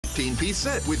15-piece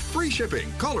set with free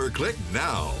shipping. Call or click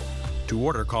now. To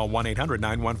order, call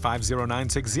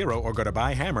 1-800-915-0960 or go to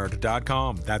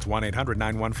buyhammered.com. That's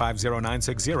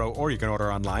 1-800-915-0960, or you can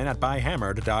order online at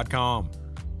buyhammered.com.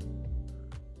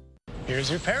 Here's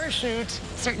your parachute.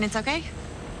 Certain it's okay?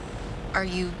 Are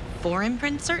you for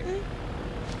Imprint certain?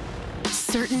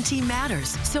 Certainty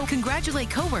matters, so congratulate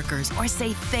coworkers or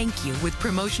say thank you with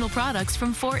promotional products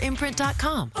from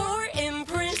forimprint.com. For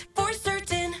Imprint, for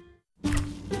certain.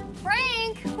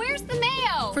 Frank, where's the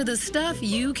mail? For the stuff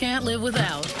you can't live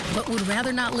without, but would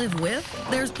rather not live with,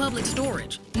 there's Public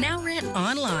Storage. Now rent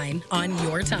online on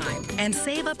your time and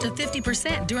save up to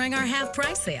 50% during our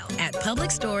half-price sale at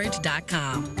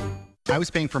publicstorage.com. I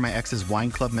was paying for my ex's wine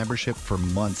club membership for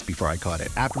months before I caught it.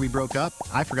 After we broke up,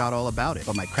 I forgot all about it,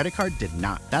 but my credit card did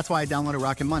not. That's why I downloaded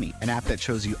Rocket Money, an app that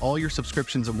shows you all your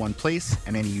subscriptions in one place,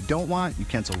 and any you don't want, you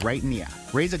cancel right in the app.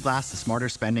 Raise a glass to smarter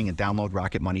spending and download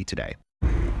Rocket Money today.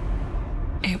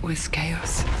 It was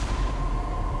chaos.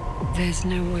 There's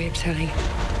no way of telling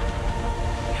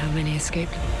how many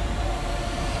escaped.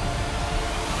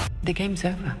 The game's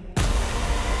over.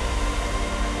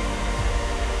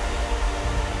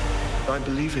 I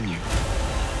believe in you.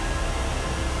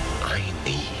 I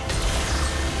need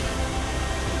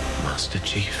Master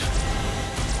Chief.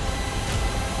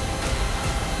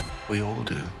 We all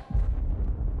do.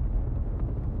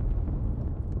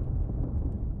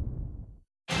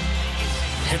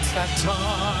 It's that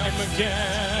time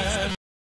again.